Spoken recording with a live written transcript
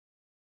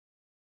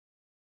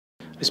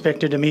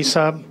respected Amir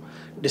Sahab,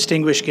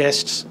 distinguished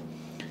guests,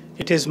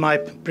 it is my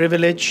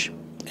privilege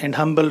and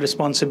humble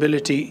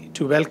responsibility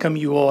to welcome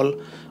you all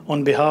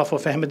on behalf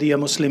of Ahmadiyya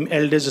Muslim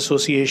Elders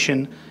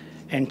Association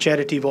and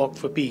Charity Walk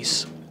for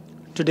Peace.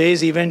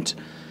 Today's event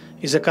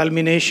is a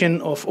culmination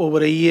of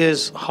over a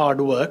year's hard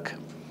work.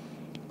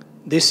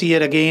 This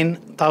year again,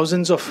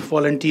 thousands of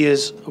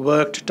volunteers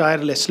worked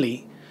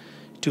tirelessly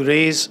to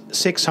raise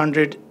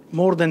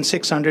more than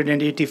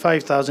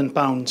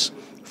 £685,000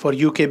 for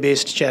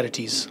UK-based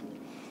charities.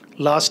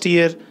 Last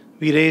year,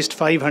 we raised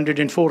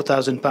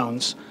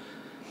 £504,000.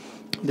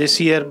 This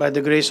year, by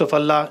the grace of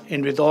Allah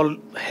and with all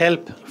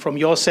help from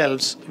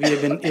yourselves, we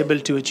have been able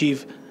to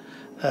achieve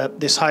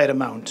this higher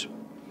amount.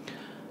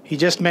 He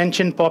just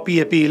mentioned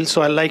Poppy Appeal,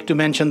 so I'd like to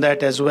mention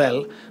that as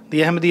well.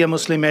 The Ahmadiyya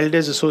Muslim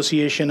Elders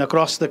Association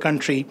across the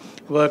country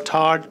worked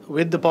hard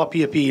with the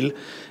Poppy Appeal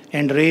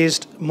and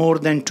raised more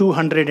than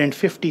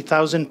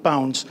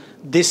 £250,000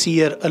 this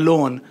year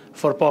alone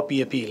for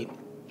Poppy Appeal.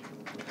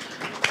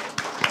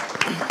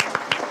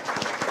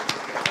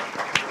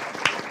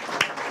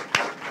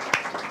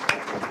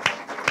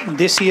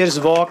 This year's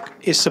walk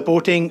is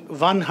supporting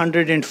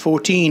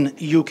 114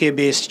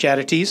 UK-based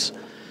charities.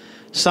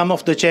 Some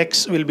of the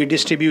checks will be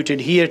distributed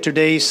here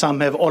today,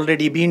 some have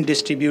already been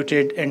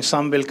distributed, and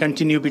some will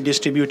continue to be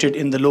distributed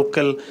in the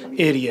local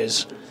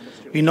areas.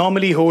 We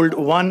normally hold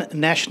one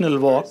national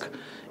walk,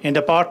 and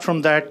apart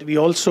from that, we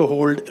also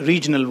hold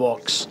regional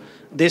walks.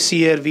 This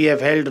year, we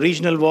have held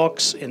regional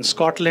walks in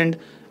Scotland,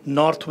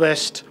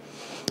 Northwest,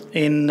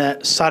 in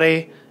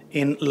Surrey,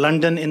 in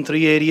London, in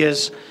 3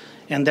 areas,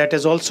 and that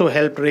has also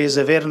helped raise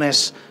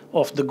awareness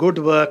of the good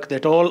work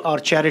that all our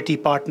charity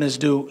partners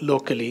do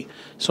locally.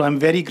 So I'm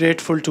very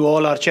grateful to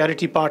all our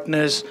charity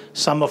partners,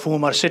 some of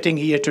whom are sitting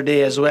here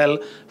today as well,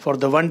 for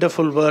the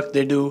wonderful work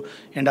they do,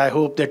 and I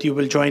hope that you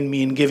will join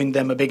me in giving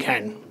them a big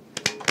hand.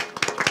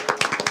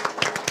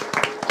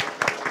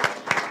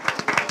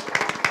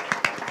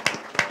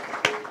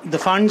 The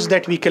funds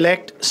that we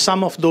collect,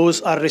 some of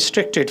those are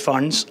restricted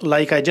funds.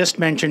 Like I just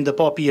mentioned, the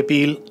Poppy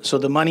Appeal. So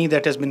the money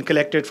that has been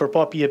collected for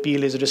Poppy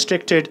Appeal is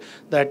restricted,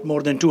 that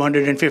more than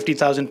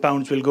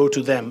 £250,000 will go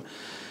to them.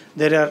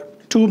 There are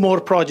 2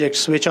 more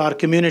projects which our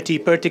community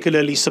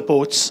particularly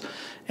supports,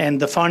 and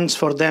the funds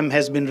for them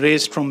has been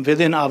raised from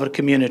within our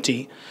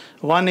community.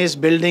 One is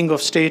building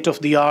of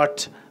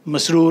state-of-the-art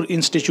Masroor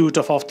Institute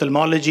of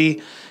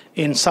Ophthalmology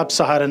in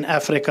Sub-Saharan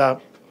Africa,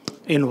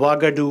 in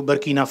Ouagadougou,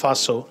 Burkina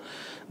Faso.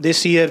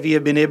 This year, we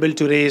have been able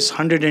to raise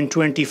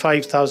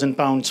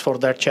 £125,000 for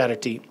that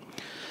charity.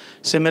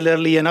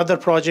 Similarly, another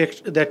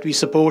project that we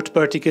support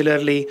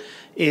particularly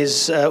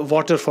is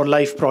Water for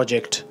Life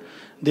project.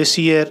 This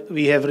year,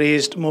 we have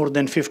raised more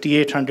than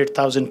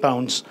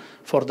 £5,800,000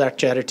 for that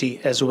charity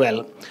as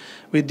well.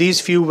 With these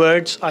few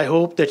words, I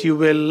hope that you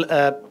will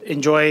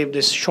enjoy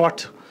this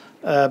short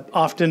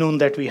afternoon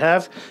that we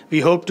have. We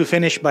hope to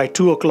finish by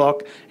 2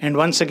 o'clock. And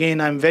once again,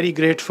 I'm very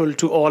grateful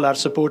to all our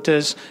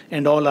supporters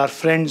and all our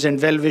friends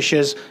and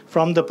well-wishers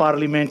from the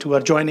Parliament who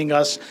are joining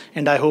us,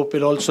 and I hope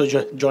will also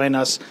join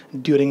us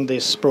during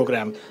this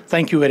program.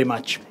 Thank you very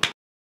much.